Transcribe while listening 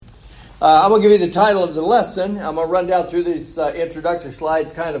I'm going to give you the title of the lesson. I'm going to run down through these introductory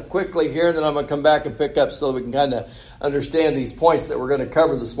slides kind of quickly here, and then I'm going to come back and pick up so that we can kind of understand these points that we're going to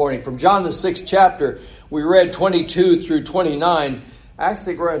cover this morning. From John the 6th chapter, we read 22 through 29.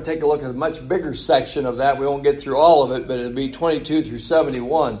 Actually, we're going to take a look at a much bigger section of that. We won't get through all of it, but it'll be 22 through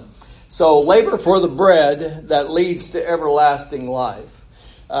 71. So, labor for the bread that leads to everlasting life.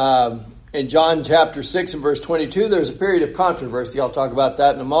 In John chapter 6 and verse 22, there's a period of controversy. I'll talk about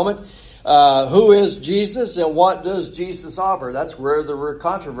that in a moment. Who is Jesus and what does Jesus offer? That's where the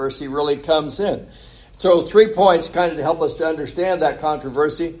controversy really comes in. So 3 points kind of to help us to understand that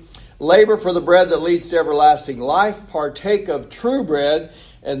controversy. Labor for the bread that leads to everlasting life, partake of true bread,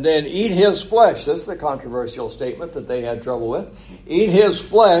 and then eat his flesh. This is a controversial statement that they had trouble with. Eat his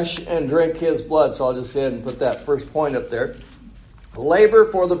flesh and drink his blood. So I'll just go ahead and put that first point up there. Labor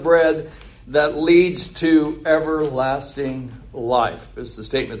for the bread that leads to everlasting life is the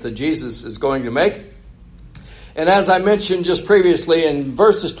statement that Jesus is going to make. And as I mentioned just previously in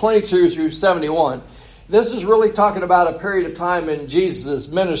verses 22 through 71, this is really talking about a period of time in Jesus'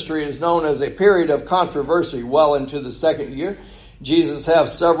 ministry is known as a period of controversy well into the second year. Jesus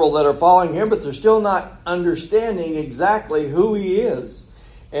has several that are following him, but they're still not understanding exactly who he is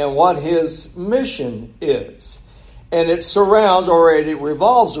and what his mission is. And it surrounds, or it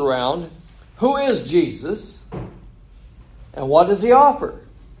revolves around, who is Jesus and what does he offer?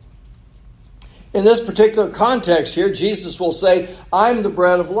 In this particular context here, Jesus will say, I'm the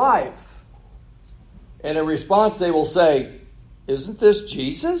bread of life. And in response, they will say, isn't this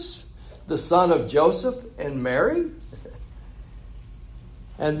Jesus, the son of Joseph and Mary?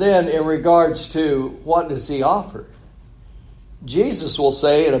 And then in regards to what does he offer? Jesus will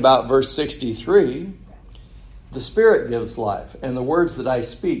say in about verse 63, the Spirit gives life, and the words that I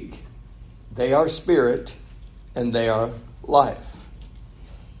speak, they are spirit and they are life.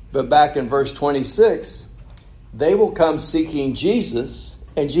 But back in verse 26, they will come seeking Jesus,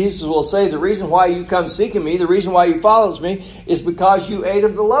 and Jesus will say, the reason why you come seeking me, the reason why you follow me, is because you ate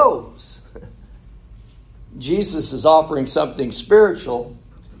of the loaves. Jesus is offering something spiritual,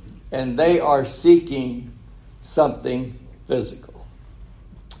 and they are seeking something physical.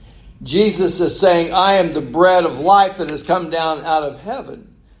 Jesus is saying, I am the bread of life that has come down out of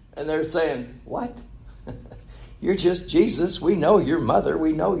heaven. And they're saying, what? You're just Jesus. We know your mother.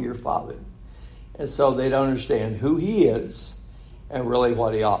 We know your father. And so they don't understand who he is and really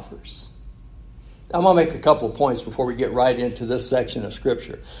what he offers. I'm going to make a couple of points before we get right into this section of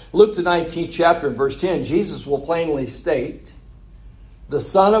Scripture. Luke the 19th chapter and verse 10, Jesus will plainly state, the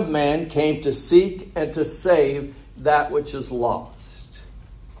Son of Man came to seek and to save that which is lost.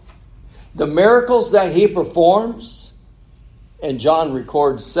 The miracles that he performs, and John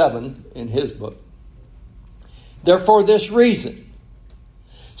records 7 in his book, they're for this reason.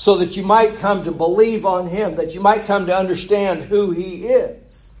 So that you might come to believe on him, that you might come to understand who he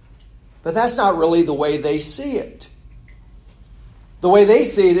is. But that's not really the way they see it. The way they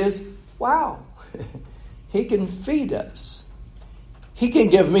see it is, wow, he can feed us. He can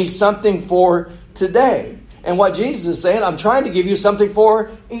give me something for today. And what Jesus is saying, I'm trying to give you something for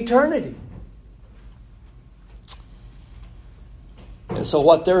eternity. And so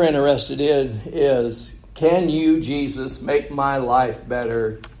what they're interested in is, can you, Jesus, make my life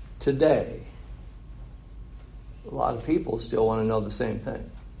better today? A lot of people still want to know the same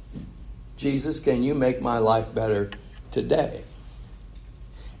thing. Jesus, can you make my life better today?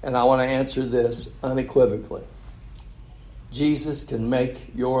 And I want to answer this unequivocally. Jesus can make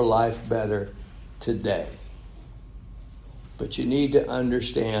your life better today. But you need to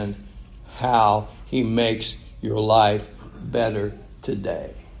understand how he makes your life better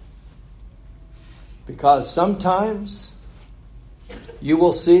today. Because sometimes you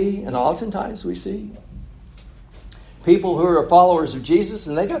will see, and oftentimes we see, people who are followers of Jesus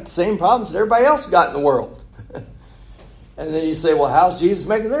and they got the same problems that everybody else got in the world. And then you say, well, how's Jesus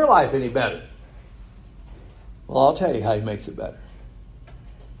making their life any better? Well, I'll tell you how he makes it better.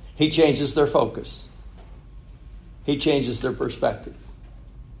 He changes their focus. He changes their perspective.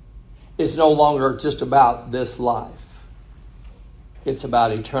 It's no longer just about this life. It's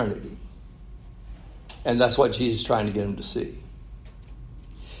about eternity. And that's what Jesus is trying to get them to see.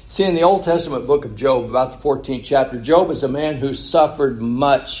 See, in the Old Testament book of Job, about the 14th chapter, Job is a man who suffered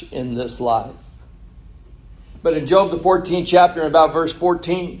much in this life. But in Job, the 14th chapter, and about verse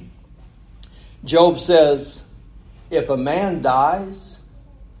 14, Job says, if a man dies,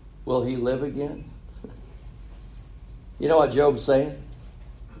 will he live again? You know what Job's saying?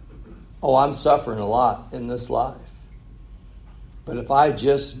 Oh, I'm suffering a lot in this life. But if I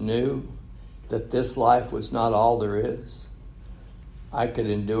just knew that this life was not all there is, I could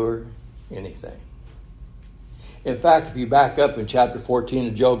endure anything. In fact, if you back up in chapter 14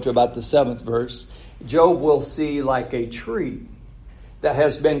 of Job to about the 7th verse, Job will see like a tree that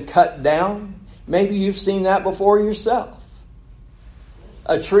has been cut down. Maybe you've seen that before yourself.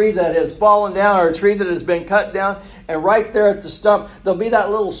 A tree that has fallen down, or a tree that has been cut down, and right there at the stump, there'll be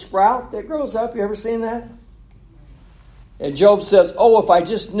that little sprout that grows up. You ever seen that? And Job says, oh, if I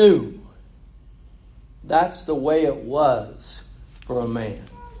just knew. That's the way it was for a man.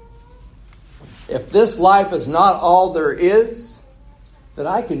 If this life is not all there is, then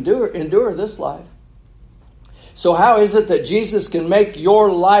I can endure this life. So how is it that Jesus can make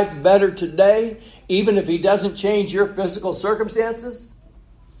your life better today, even if he doesn't change your physical circumstances?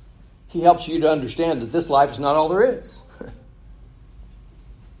 He helps you to understand that this life is not all there is.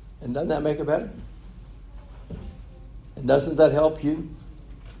 And doesn't that make it better? And doesn't that help you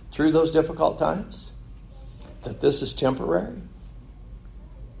through those difficult times? That this is temporary?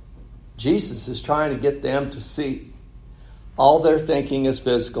 Jesus is trying to get them to see all their thinking is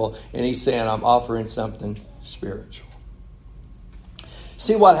physical, and he's saying, I'm offering something spiritual.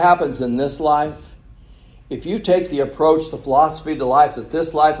 See what happens in this life? If you take the approach, the philosophy to life, that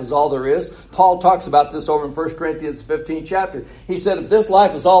this life is all there is, Paul talks about this over in 1 Corinthians 15 chapter. He said, if this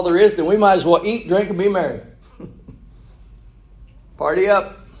life is all there is, then we might as well eat, drink, and be merry. Party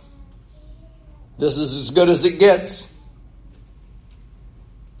up. This is as good as it gets.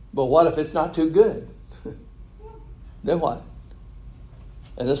 But what if it's not too good? Then what?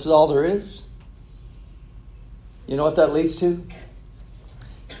 And this is all there is? You know what that leads to?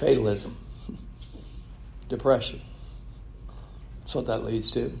 Fatalism. Depression. That's what that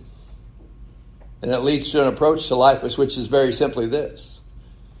leads to. And it leads to an approach to life which is very simply this.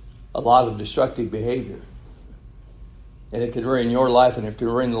 A lot of destructive behavior. And it can ruin your life, and it can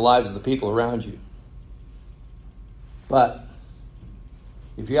ruin the lives of the people around you. But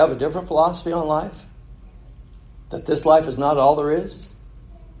if you have a different philosophy on life, that this life is not all there is,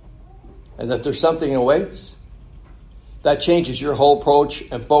 and that there's something awaits, that changes your whole approach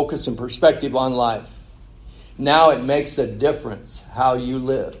and focus and perspective on life. Now it makes a difference how you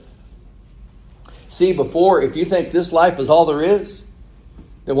live. See, before, if you think this life is all there is,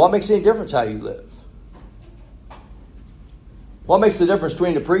 then what makes any difference how you live? What makes the difference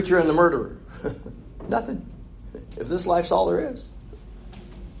between the preacher and the murderer? Nothing. If this life's all there is.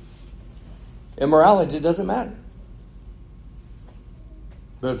 Immorality doesn't matter.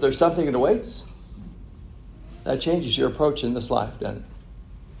 But if there's something that awaits, that changes your approach in this life, doesn't it?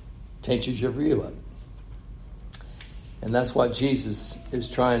 Changes your view of it. And that's what Jesus is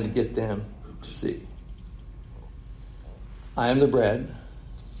trying to get them to see. I am the bread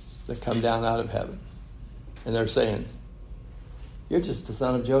that come down out of heaven. And they're saying, you're just the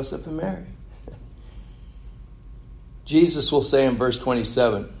son of Joseph and Mary. Jesus will say in verse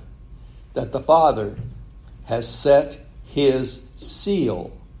 27 that the Father has set his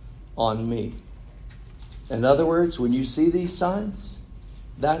seal on me. In other words, when you see these signs,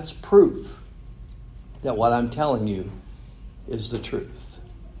 that's proof that what I'm telling you is the truth.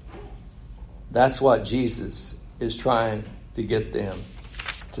 That's what Jesus is trying to get them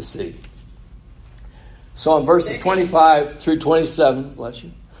to see. So in verses 25 through 27, bless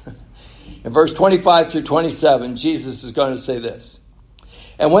you. In verse 25 through 27, Jesus is going to say this.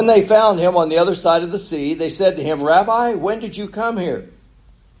 And when they found him on the other side of the sea, they said to him, Rabbi, when did you come here?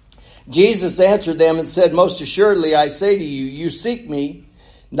 Jesus answered them and said, Most assuredly I say to you, you seek me,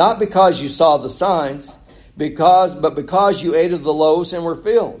 not because you saw the signs, but because you ate of the loaves and were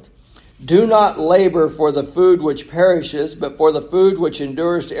filled. Do not labor for the food which perishes, but for the food which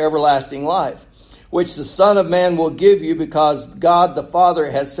endures to everlasting life, which the Son of Man will give you, because God the Father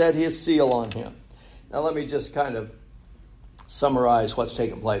has set his seal on him. Now let me just kind of summarize what's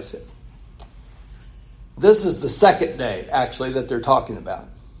taking place here. This is the second day, actually, that they're talking about.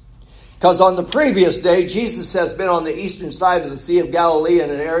 Because on the previous day, Jesus has been on the eastern side of the Sea of Galilee in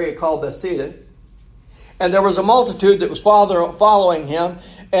an area called Bethsaida. And there was a multitude that was following him.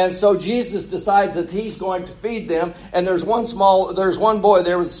 And so Jesus decides that he's going to feed them. And there's one boy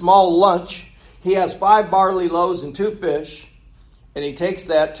there with a small lunch. He has 5 barley loaves and 2 fish. And he takes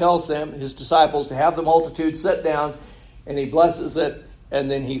that, tells them, his disciples, to have the multitude sit down. And he blesses it. And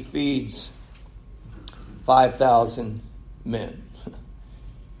then he feeds 5,000 men.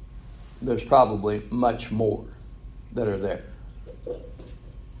 There's probably much more that are there.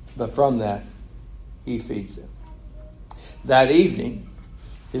 But from that, he feeds them. That evening,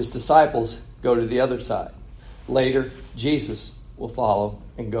 his disciples go to the other side. Later, Jesus will follow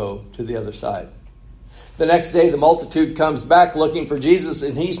and go to the other side. The next day, the multitude comes back looking for Jesus,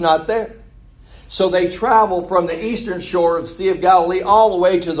 and he's not there. So they travel from the eastern shore of the Sea of Galilee all the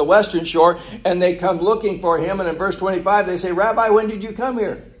way to the western shore, and they come looking for him. And in verse 25, they say, Rabbi, when did you come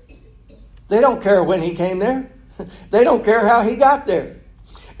here? They don't care when he came there. They don't care how he got there.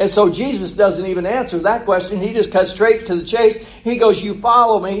 And so Jesus doesn't even answer that question. He just cuts straight to the chase. He goes, you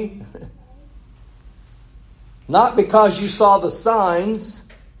follow me, not because you saw the signs,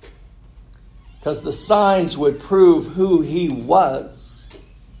 because the signs would prove who he was.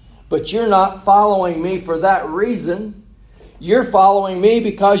 But you're not following me for that reason. You're following me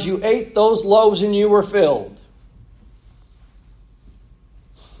because you ate those loaves and you were filled.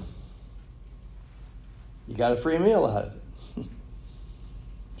 You got a free meal out of it.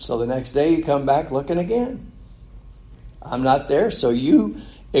 So the next day you come back looking again. I'm not there, so you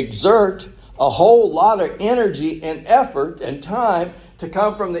exert a whole lot of energy and effort and time to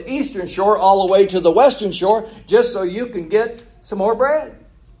come from the eastern shore all the way to the western shore just so you can get some more bread.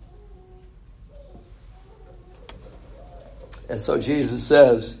 And so Jesus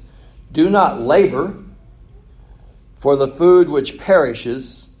says, do not labor for the food which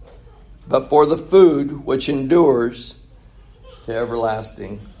perishes, but for the food which endures to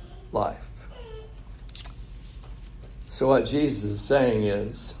everlasting life. So what Jesus is saying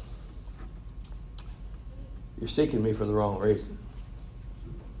is, you're seeking me for the wrong reason.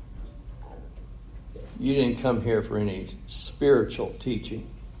 You didn't come here for any spiritual teaching.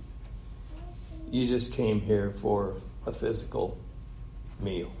 You just came here for a physical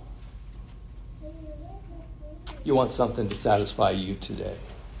meal. You want something to satisfy you today.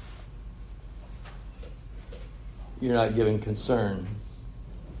 You're not giving concern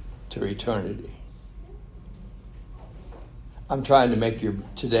to eternity. I'm trying to make your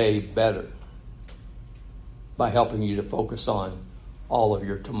today better by helping you to focus on all of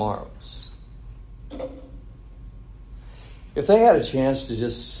your tomorrows. If they had a chance to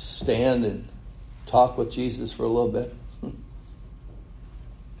just stand and talk with Jesus for a little bit.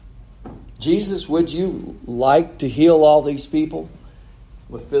 Jesus, would you like to heal all these people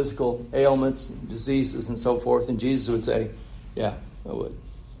with physical ailments and diseases and so forth? And Jesus would say, yeah, I would.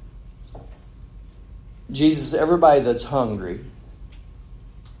 Jesus, everybody that's hungry,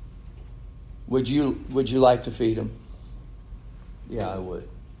 would you like to feed them? Yeah, I would.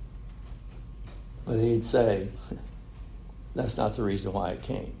 But he'd say, that's not the reason why I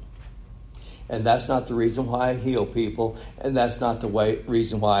came. And that's not the reason why I heal people. And that's not the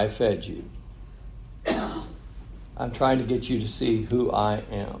reason why I fed you. I'm trying to get you to see who I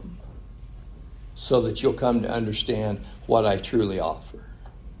am, so that you'll come to understand what I truly offer.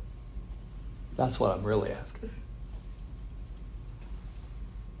 That's what I'm really after.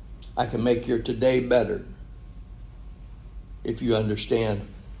 I can make your today better if you understand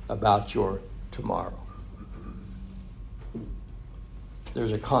about your tomorrow.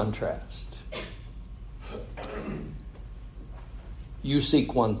 There's a contrast. You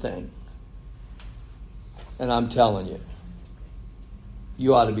seek one thing. And I'm telling you,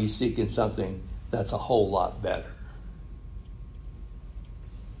 you ought to be seeking something that's a whole lot better.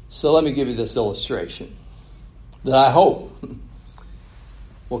 So let me give you this illustration that I hope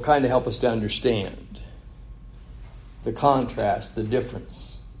will kind of help us to understand the contrast, the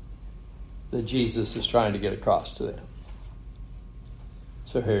difference that Jesus is trying to get across to them.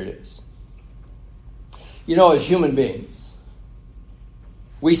 So here it is. You know, as human beings,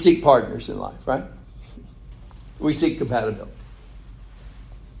 we seek partners in life, right? We seek compatibility.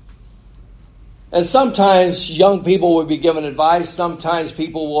 And sometimes young people will be given advice. Sometimes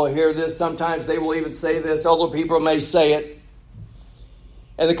people will hear this. Sometimes they will even say this. Older people may say it.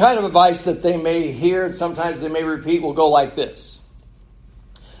 And the kind of advice that they may hear, and sometimes they may repeat, will go like this.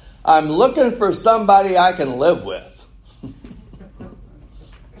 I'm looking for somebody I can live with.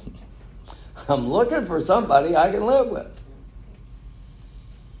 I'm looking for somebody I can live with.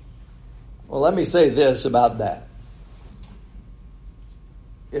 Well, let me say this about that.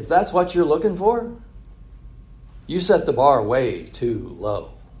 If that's what you're looking for, you set the bar way too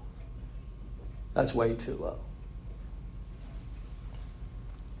low. That's way too low.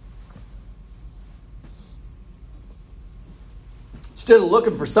 Instead of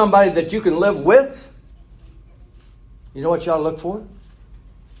looking for somebody that you can live with, you know what you ought to look for?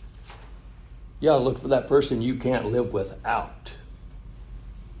 You ought to look for that person you can't live without.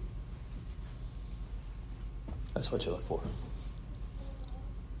 That's what you look for.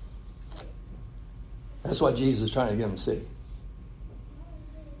 That's what Jesus is trying to get them to see.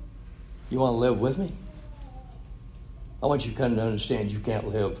 You want to live with me? I want you to come to understand you can't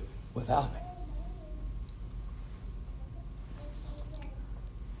live without me.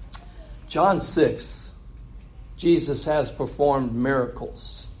 John 6, Jesus has performed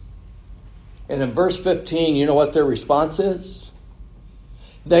miracles. And in verse 15, you know what their response is?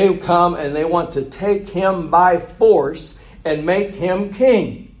 They come and they want to take him by force and make him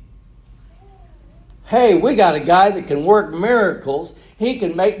king. Hey, we got a guy that can work miracles. He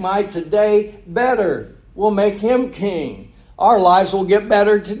can make my today better. We'll make him king. Our lives will get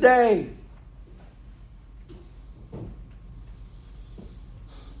better today.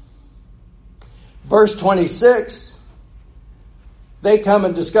 Verse 26, they come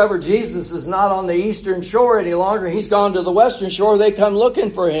and discover Jesus is not on the eastern shore any longer. He's gone to the western shore. They come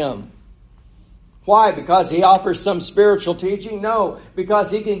looking for him. Why? Because he offers some spiritual teaching? No,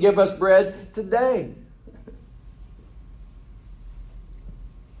 because he can give us bread today.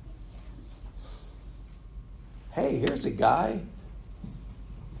 Hey, here's a guy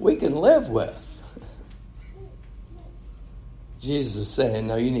we can live with. Jesus is saying,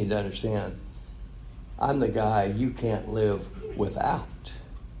 no, you need to understand, I'm the guy you can't live without.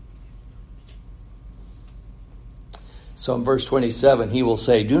 So in verse 27, he will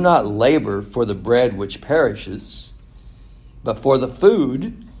say, do not labor for the bread which perishes, but for the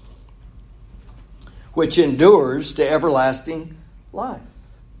food which endures to everlasting life.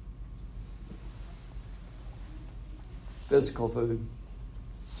 Physical food,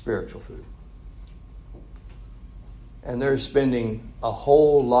 spiritual food. And they're spending a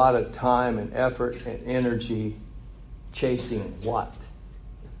whole lot of time and effort and energy chasing what?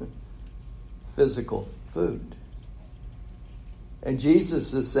 Physical food. And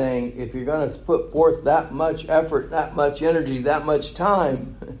Jesus is saying, if you're going to put forth that much effort, that much energy, that much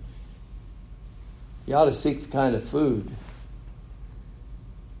time, you ought to seek the kind of food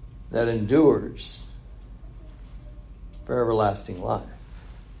that endures for everlasting life.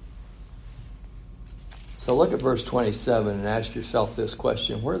 So look at verse 27 and ask yourself this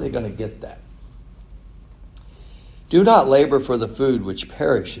question. Where are they going to get that? Do not labor for the food which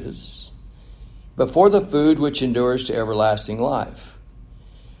perishes, but for the food which endures to everlasting life,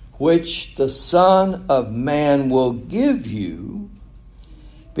 which the Son of Man will give you,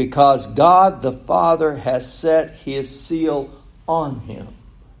 because God the Father has set his seal on him.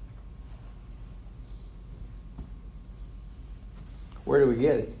 Where do we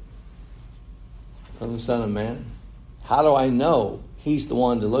get it? From the Son of Man. How do I know he's the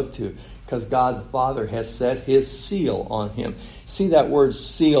one to look to? Because God the Father has set his seal on him. See, that word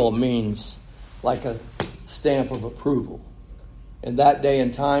seal means like a stamp of approval. In that day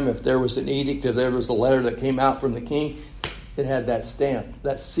and time, if there was an edict, if there was a letter that came out from the king, it had that stamp,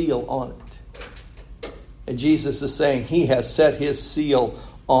 that seal on it. And Jesus is saying, he has set his seal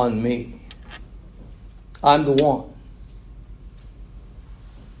on me. I'm the one.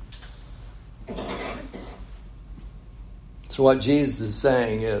 So what Jesus is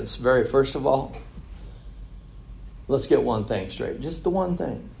saying is, very first of all, let's get one thing straight. Just the one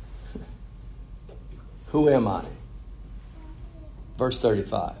thing. Who am I? Verse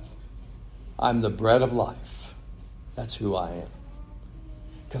 35. I'm the bread of life. That's who I am.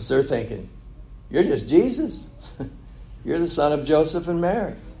 Because they're thinking, you're just Jesus. You're the son of Joseph and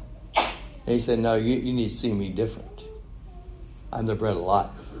Mary. And he said, no, you need to see me different. I'm the bread of life.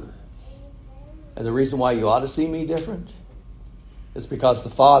 And the reason why you ought to see me different is because the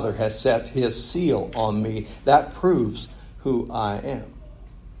Father has set his seal on me. That proves who I am.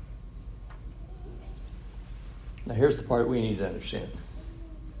 Now here's the part we need to understand.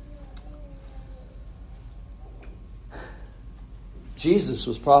 Jesus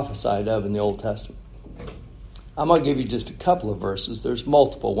was prophesied of in the Old Testament. I'm going to give you just a couple of verses. There's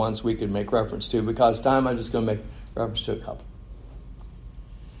multiple ones we could make reference to. Because of time, I'm just going to make reference to a couple.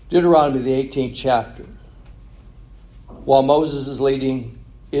 Deuteronomy, the 18th chapter. While Moses is leading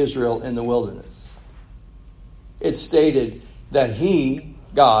Israel in the wilderness, it's stated that he,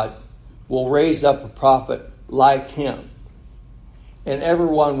 God, will raise up a prophet like him. And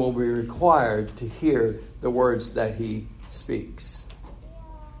everyone will be required to hear the words that he speaks.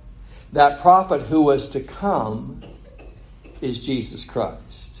 That prophet who was to come is Jesus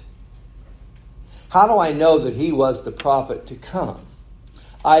Christ. How do I know that he was the prophet to come?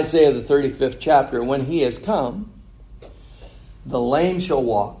 Isaiah, the 35th chapter, when he has come, the lame shall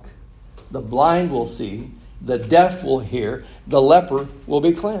walk, the blind will see, the deaf will hear, the leper will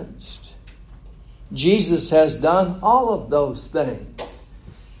be cleansed. Jesus has done all of those things.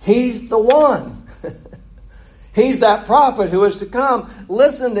 He's the one. He's that prophet who is to come.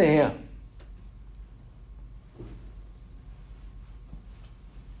 Listen to him.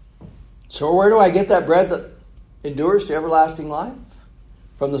 So where do I get that bread that endures to everlasting life?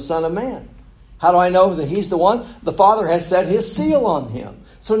 From the Son of Man. How do I know that he's the one? The Father has set his seal on him.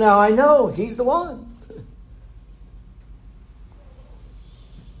 So now I know he's the one.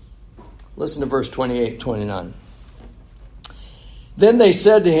 Listen to verse 28 and 29. Then they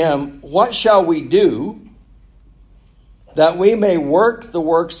said to him, what shall we do that we may work the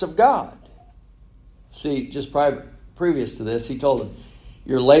works of God? See, just previous to this, he told them,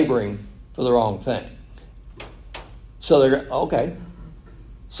 you're laboring for the wrong thing. So they're, okay,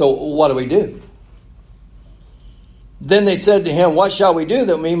 so what do we do? Then they said to him, what shall we do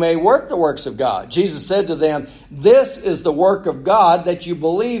that we may work the works of God? Jesus said to them, this is the work of God, that you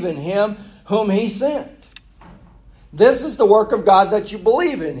believe in him whom he sent. This is the work of God, that you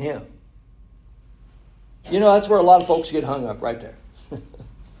believe in him. You know, that's where a lot of folks get hung up, right there.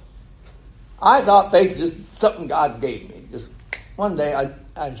 I thought faith is just something God gave me. Just one day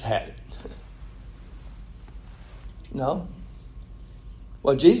I just had it. No.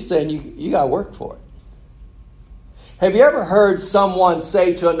 Well, Jesus is saying you got to work for it. Have you ever heard someone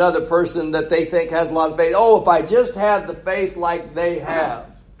say to another person that they think has a lot of faith, oh, if I just had the faith like they have.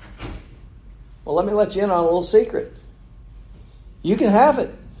 Well, let me let you in on a little secret. You can have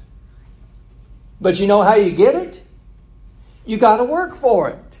it. But you know how you get it? You got to work for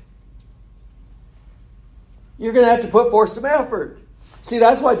it. You're going to have to put forth some effort. See,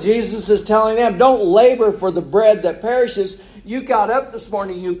 that's what Jesus is telling them. Don't labor for the bread that perishes. You got up this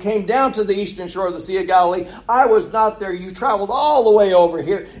morning. You came down to the eastern shore of the Sea of Galilee. I was not there. You traveled all the way over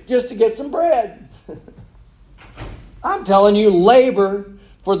here just to get some bread. I'm telling you, labor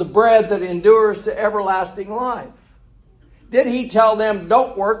for the bread that endures to everlasting life. Did he tell them,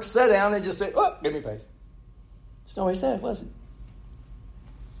 don't work, sit down, and just say, oh, give me faith? That's not what he said, was it?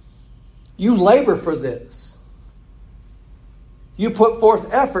 You labor for this. You put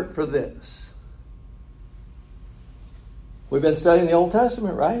forth effort for this. We've been studying the Old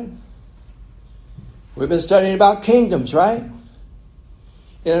Testament, right? We've been studying about kingdoms, right?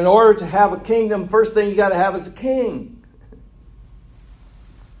 And in order to have a kingdom, first thing you got to have is a king.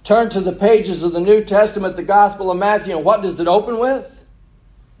 Turn to the pages of the New Testament, the Gospel of Matthew, and what does it open with?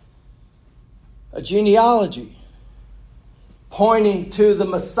 A genealogy pointing to the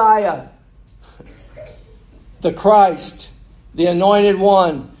Messiah, the Christ, the Anointed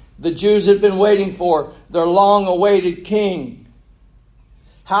One, the Jews had been waiting for, their long-awaited King.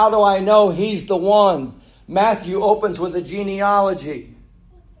 How do I know he's the one? Matthew opens with a genealogy.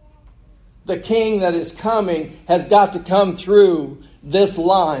 The King that is coming has got to come through this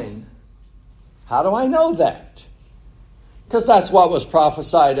line. How do I know that? Because that's what was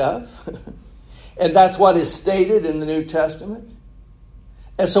prophesied of. And that's what is stated in the New Testament.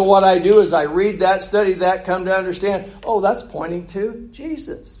 And so what I do is I read that, study that, come to understand, oh, that's pointing to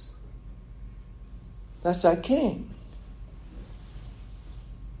Jesus. That's that King.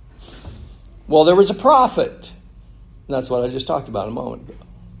 Well, there was a prophet. And that's what I just talked about a moment ago.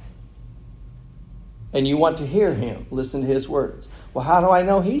 And you want to hear him, listen to his words. Well, how do I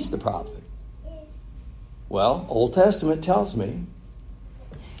know he's the prophet? Well, Old Testament tells me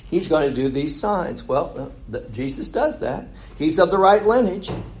he's going to do these signs. Well, Jesus does that. He's of the right lineage.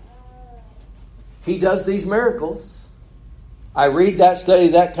 He does these miracles. I read that, study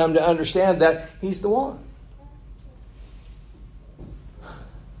that, come to understand that he's the one.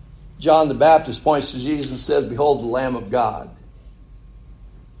 John the Baptist points to Jesus and says, behold the Lamb of God.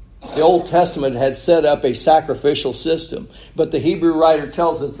 The Old Testament had set up a sacrificial system, but the Hebrew writer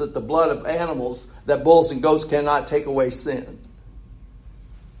tells us that the blood of animals, that bulls and goats cannot take away sin.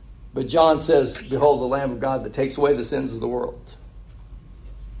 But John says, behold the Lamb of God that takes away the sins of the world.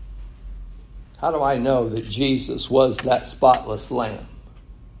 How do I know that Jesus was that spotless lamb?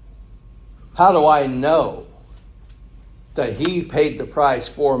 How do I know that he paid the price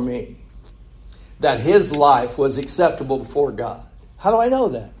for me? That his life was acceptable before God? How do I know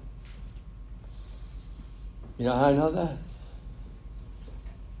that? You know how I know that?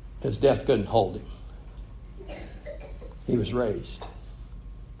 Because death couldn't hold him. He was raised.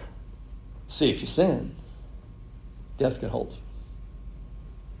 See, if you sin, death can hold you.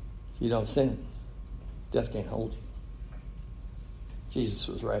 If you don't sin, death can't hold you. Jesus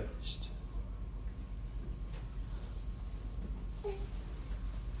was raised.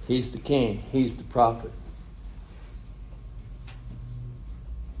 He's the King. He's the prophet.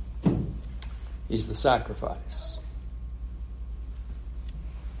 He's the sacrifice.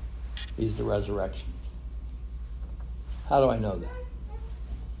 He's the resurrection. How do I know that?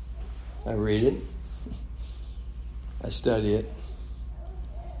 I read it. I study it.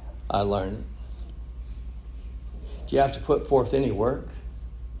 I learn it. Do you have to put forth any work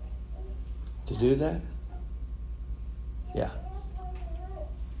to do that? Yeah.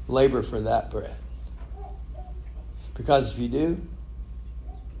 Labor for that bread. Because if you do,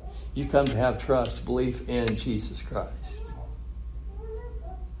 you come to have trust, belief in Jesus Christ.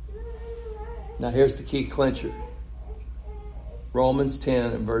 Now here's the key clincher. Romans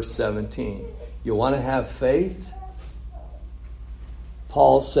 10 and verse 17. You want to have faith?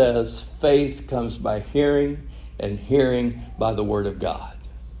 Paul says faith comes by hearing, and hearing by the Word of God.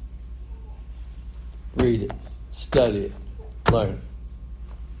 Read it, study it, learn it.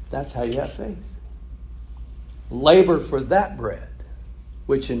 That's how you have faith. Labor for that bread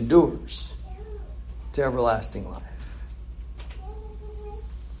which endures to everlasting life.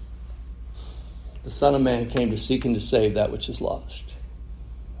 The Son of Man came to seek and to save that which is lost.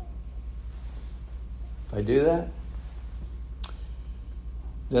 If I do that,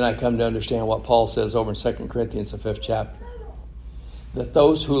 then I come to understand what Paul says over in 2 Corinthians, the 5th chapter. That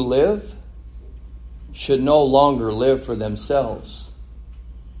those who live should no longer live for themselves,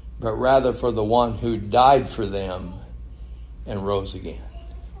 but rather for the one who died for them and rose again.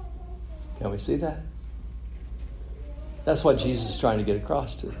 Can we see that? That's what Jesus is trying to get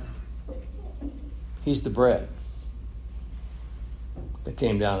across to them. He's the bread that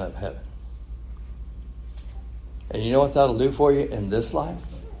came down out of heaven. And you know what that'll do for you in this life?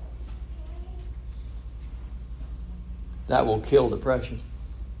 That will kill depression.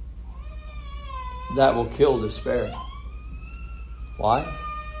 That will kill despair. Why?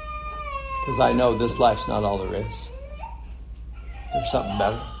 Because I know this life's not all there is. There's something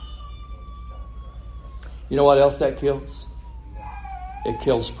better. You know what else that kills? It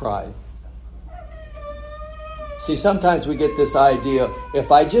kills pride. See, sometimes we get this idea,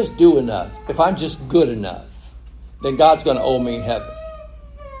 if I just do enough, if I'm just good enough, then God's going to owe me heaven.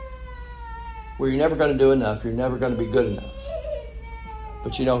 Well, you're never going to do enough. You're never going to be good enough.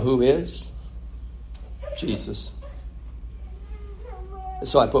 But you know who is? Jesus. And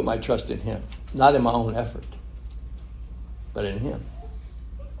so I put my trust in Him. Not in my own effort, but in Him.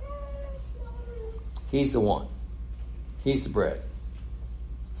 He's the one. He's the bread.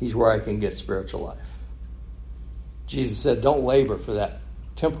 He's where I can get spiritual life. Jesus said, don't labor for that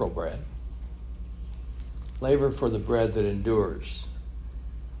temporal bread. Labor for the bread that endures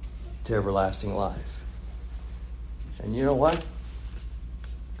to everlasting life. And you know what?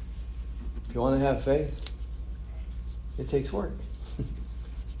 If you want to have faith, it takes work.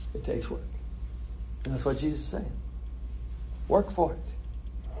 It takes work. And that's what Jesus is saying. Work for it.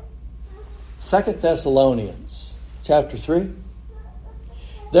 2 Thessalonians chapter 3.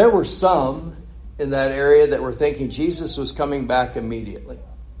 There were some in that area that were thinking Jesus was coming back immediately.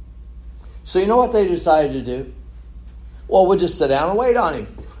 So you know what they decided to do? Well, we'll just sit down and wait on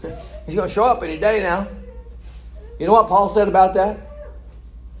Him. He's going to show up any day now. You know what Paul said about that?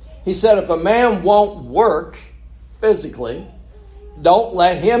 He said, if a man won't work physically, don't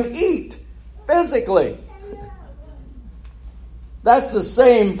let him eat physically. That's the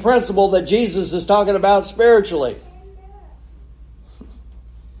same principle that Jesus is talking about spiritually.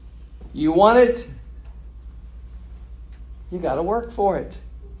 You want it? You got to work for it.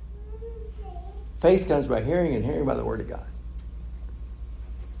 Faith comes by hearing, and hearing by the Word of God.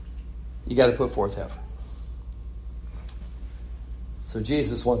 You got to put forth effort. So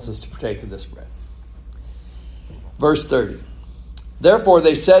Jesus wants us to partake of this bread. Verse 30. Therefore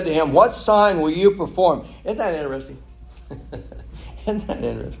they said to Him, what sign will you perform? Isn't that interesting? Isn't that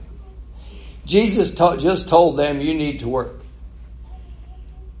interesting? Jesus just told them you need to work.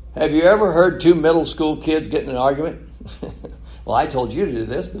 Have you ever heard two middle school kids get in an argument? Well, I told you to do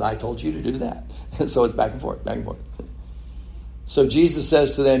this, but I told you to do that. And so it's back and forth, back and forth. So Jesus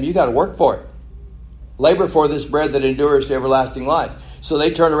says to them, you got to work for it. Labor for this bread that endures to everlasting life. So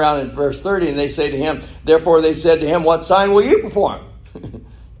they turn around in verse 30 and they say to Him, therefore they said to Him, what sign will you perform?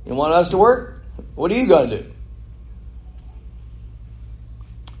 You want us to work? What are you going to do?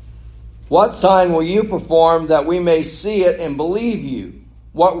 What sign will you perform that we may see it and believe you?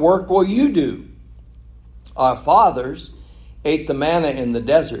 What work will you do? Our fathers ate the manna in the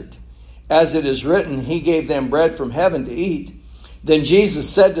desert. As it is written, He gave them bread from heaven to eat. Then Jesus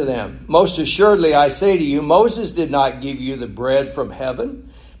said to them, most assuredly I say to you, Moses did not give you the bread from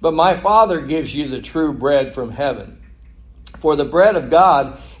heaven, but my Father gives you the true bread from heaven. For the bread of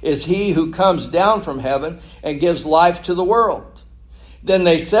God is He who comes down from heaven and gives life to the world. Then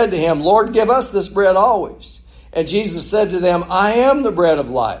they said to Him, Lord, give us this bread always. And Jesus said to them, I am the bread of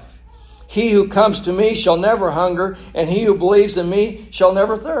life. He who comes to me shall never hunger, and he who believes in me shall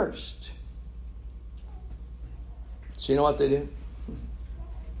never thirst. So you know what they do?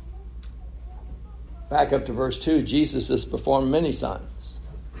 Back up to verse 2, Jesus has performed many signs.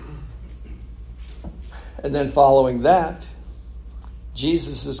 And then following that,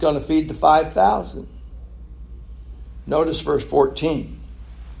 Jesus is going to feed the 5,000. Notice verse 14.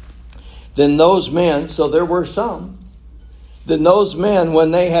 Then those men, so there were some, Then those men,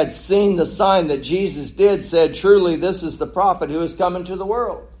 when they had seen the sign that Jesus did, said, "Truly, this is the prophet who is come into the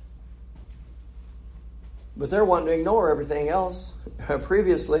world." But they're wanting to ignore everything else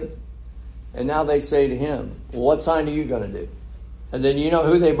previously. And now they say to him, "Well, what sign are you going to do?" And then you know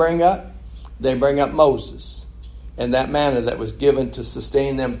who they bring up? They bring up Moses and that manna that was given to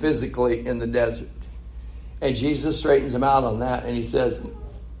sustain them physically in the desert. And Jesus straightens them out on that, and he says,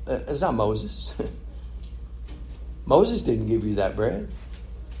 "It's not Moses. Moses didn't give you that bread.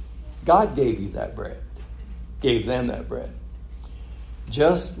 God gave you that bread. Gave them that bread.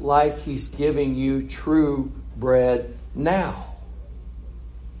 Just like he's giving you true bread now.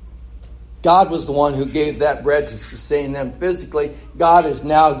 God was the one who gave that bread to sustain them physically. God is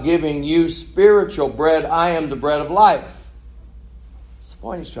now giving you spiritual bread. I am the bread of life." That's the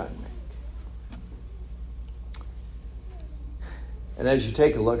point he's trying to make. And as you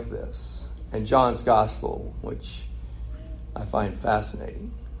take a look at this, in John's Gospel, which I find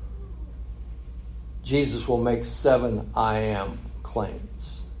fascinating, Jesus will make 7 I am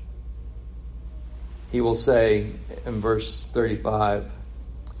claims. He will say in verse 35,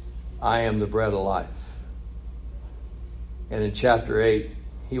 "I am the bread of life." And in chapter 8,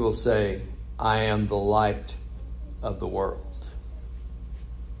 he will say, "I am the light of the world."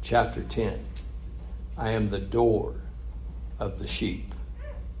 Chapter 10, "I am the door of the sheep."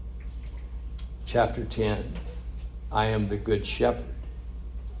 Chapter 10, "I am the good shepherd."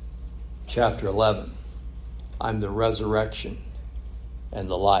 Chapter 11, "I'm the resurrection and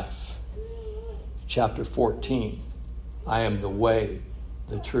the life." Chapter 14, "I am the way,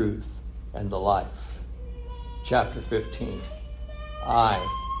 the truth, and the life." Chapter 15, "I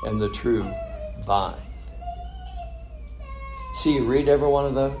am the true vine." See, you read every one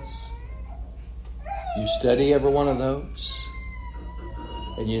of those. You study every one of those.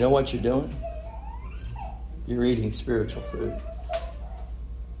 And you know what you're doing? You're eating spiritual food.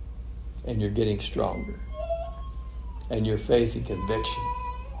 And you're getting stronger. And your faith and conviction.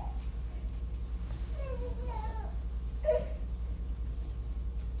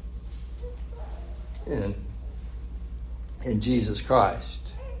 In Jesus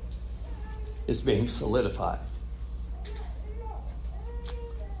Christ is being solidified.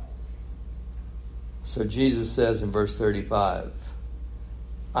 So Jesus says in verse 35,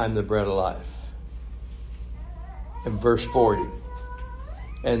 "I'm the bread of life." In verse 40,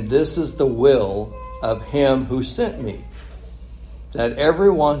 "And this is the will of him who sent me, that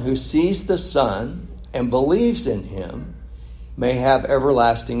everyone who sees the Son and believes in him may have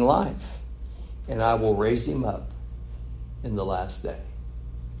everlasting life, and I will raise him up in the last day."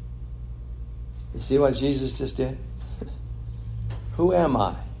 You see what Jesus just did? Who am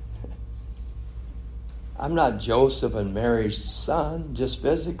I? I'm not Joseph and Mary's son, just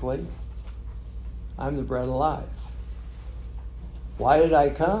physically. I'm the bread of life. Why did I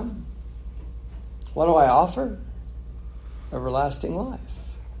come? What do I offer? Everlasting life.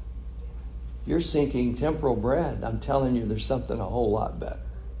 You're seeking temporal bread. I'm telling you, there's something a whole lot better.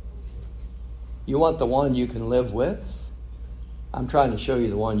 You want the one you can live with? I'm trying to show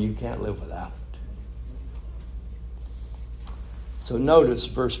you the one you can't live without. So notice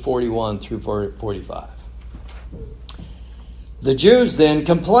verse 41 through 45. "The Jews then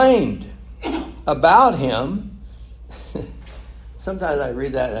complained about him." Sometimes I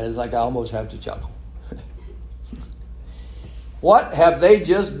read that and it's like I almost have to chuckle. What have they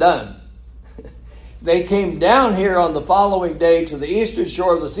just done? They came down here on the following day to the eastern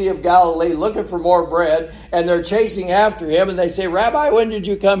shore of the Sea of Galilee looking for more bread, and they're chasing after him, and they say, "Rabbi, when did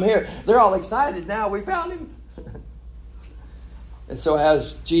you come here?" They're all excited now. We found him. And so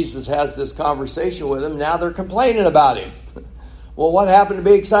as Jesus has this conversation with them, now they're complaining about him. Well, what happened to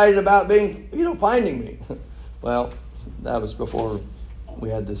be excited about finding me? Well, that was before we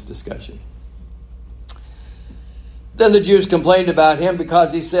had this discussion. Then the Jews complained about him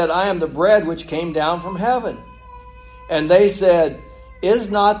because he said, "I am the bread which came down from heaven." And they said, "Is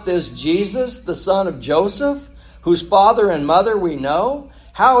not this Jesus, the son of Joseph, whose father and mother we know?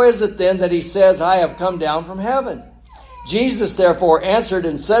 How is it then that he says, 'I have come down from heaven'?" Jesus therefore answered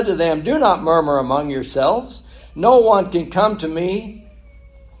and said to them, "Do not murmur among yourselves. No one can come to me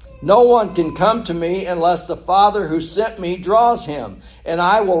unless the Father who sent me draws him, and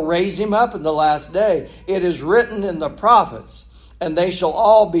I will raise him up in the last day. It is written in the prophets, and they shall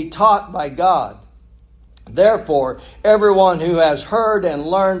all be taught by God. Therefore, everyone who has heard and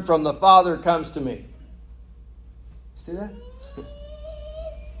learned from the Father comes to me." See that?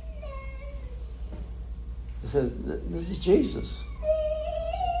 This is Jesus.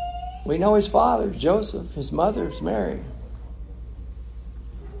 We know his father, Joseph. His mother's Mary.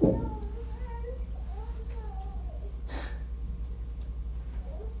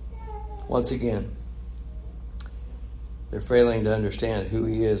 Once again, they're failing to understand who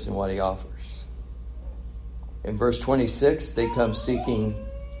he is and what he offers. In verse 26, they come seeking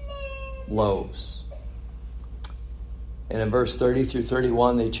loaves. And in verse 30 through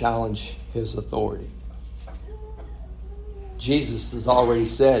 31, they challenge his authority. Jesus has already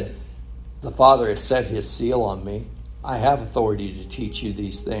said, the Father has set his seal on me. I have authority to teach you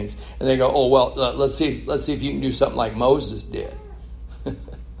these things. And they go, oh, well, let's see if you can do something like Moses did.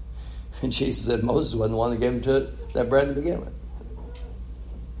 And Jesus said, Moses wasn't the one that gave him that bread to begin with.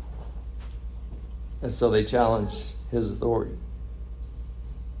 And so they challenged his authority.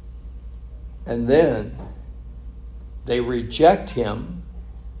 And then they reject him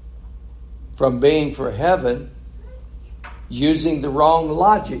from being for heaven using the wrong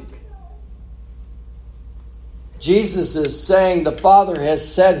logic. Jesus is saying the Father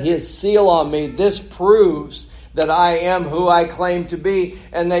has set his seal on me. This proves that I am who I claim to be.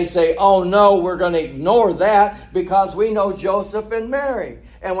 And they say, oh no, we're going to ignore that because we know Joseph and Mary.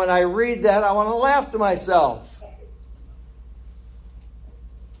 And when I read that, I want to laugh to myself.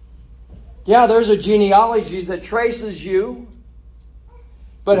 Yeah, there's a genealogy that traces you.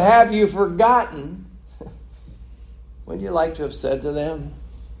 But have you forgotten? Wouldn't you like to have said to them,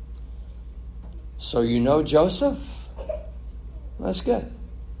 so you know Joseph? That's good.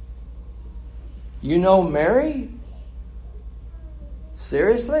 You know Mary?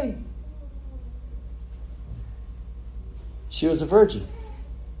 Seriously? She was a virgin.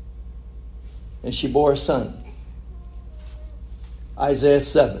 And she bore a son. Isaiah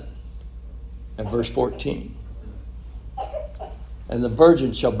 7 and verse 14. And the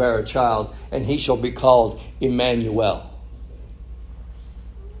virgin shall bear a child, and he shall be called Emmanuel.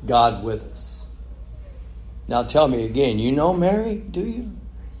 God with us. Now tell me again, you know Mary, do you?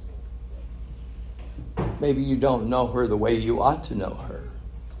 Maybe you don't know her the way you ought to know her.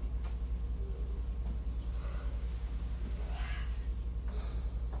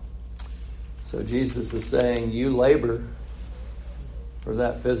 So Jesus is saying, you labor for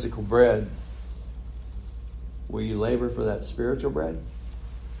that physical bread. Will you labor for that spiritual bread?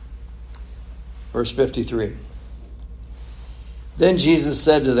 Verse 53. Then Jesus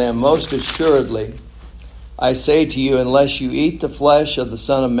said to them, most assuredly, I say to you, unless you eat the flesh of the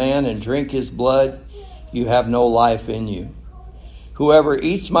Son of Man and drink his blood, you have no life in you. Whoever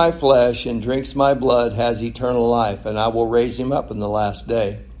eats my flesh and drinks my blood has eternal life, and I will raise him up in the last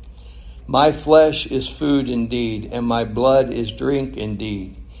day. My flesh is food indeed, and my blood is drink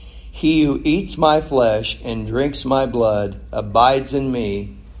indeed. He who eats my flesh and drinks my blood abides in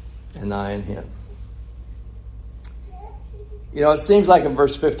me, and I in him. You know, it seems like in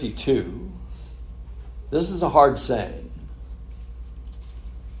verse 52, this is a hard saying.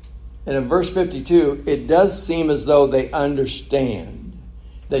 And in verse 52, it does seem as though they understand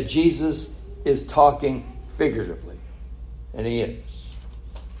that Jesus is talking figuratively. And he is.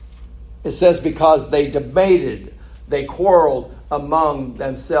 It says because they debated, they quarreled among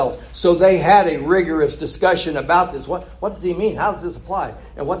themselves. So they had a rigorous discussion about this. What does he mean? How does this apply?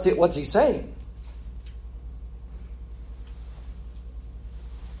 And what's he saying?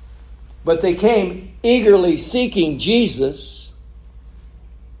 But they came eagerly seeking Jesus.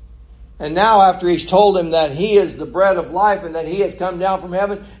 And now after he's told them that he is the bread of life and that he has come down from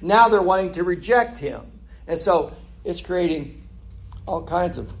heaven, now they're wanting to reject him. And so it's creating all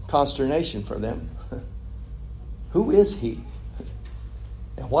kinds of consternation for them. Who is he?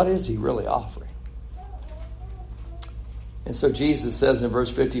 And what is he really offering? And so Jesus says in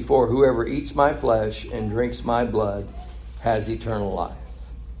verse 54, whoever eats my flesh and drinks my blood has eternal life.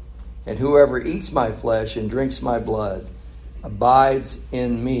 And whoever eats my flesh and drinks my blood abides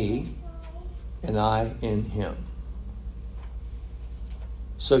in me, and I in him.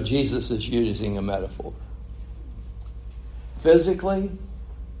 So Jesus is using a metaphor. Physically,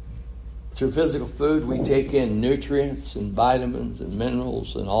 through physical food, we take in nutrients and vitamins and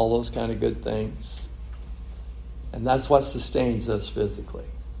minerals and all those kind of good things. And that's what sustains us physically.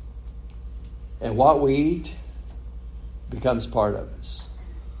 And what we eat becomes part of us.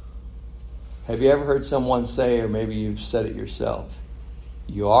 Have you ever heard someone say, or maybe you've said it yourself,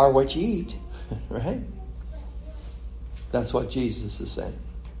 you are what you eat, right? That's what Jesus is saying.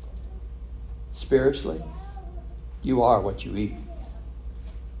 Spiritually, you are what you eat.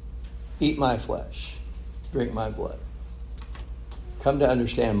 Eat my flesh, drink my blood. Come to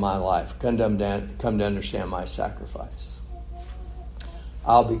understand my life. Come to understand my sacrifice.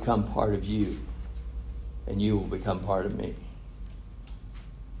 I'll become part of you, and you will become part of me.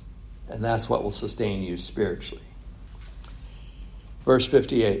 And that's what will sustain you spiritually. Verse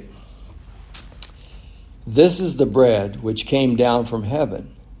 58. This is the bread which came down from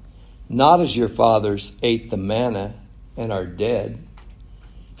heaven, not as your fathers ate the manna and are dead.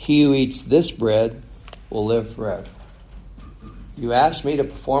 He who eats this bread will live forever. You asked me to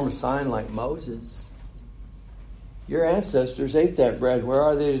perform a sign like Moses. Your ancestors ate that bread. Where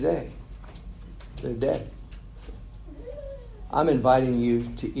are they today? They're dead. I'm inviting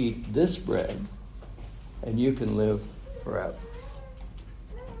you to eat this bread, and you can live forever.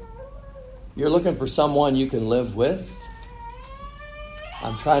 You're looking for someone you can live with?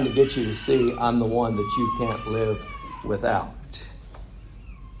 I'm trying to get you to see I'm the one that you can't live without.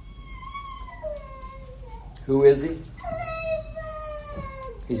 Who is he?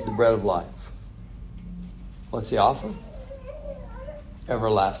 He's the bread of life. What's he offer?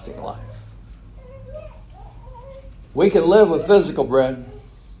 Everlasting life. We can live with physical bread,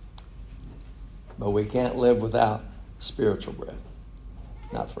 but we can't live without spiritual bread.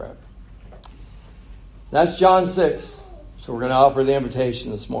 Not forever. That's John 6. So we're going to offer the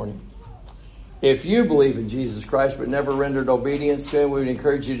invitation this morning. If you believe in Jesus Christ but never rendered obedience to him, we would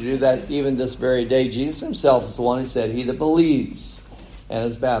encourage you to do that even this very day. Jesus himself is the one who said, he that believes and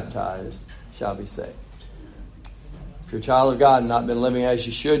is baptized shall be saved. If you're a child of God and not been living as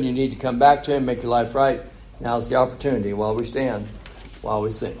you should, and you need to come back to him, make your life right, now's the opportunity while we stand, while we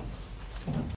sing.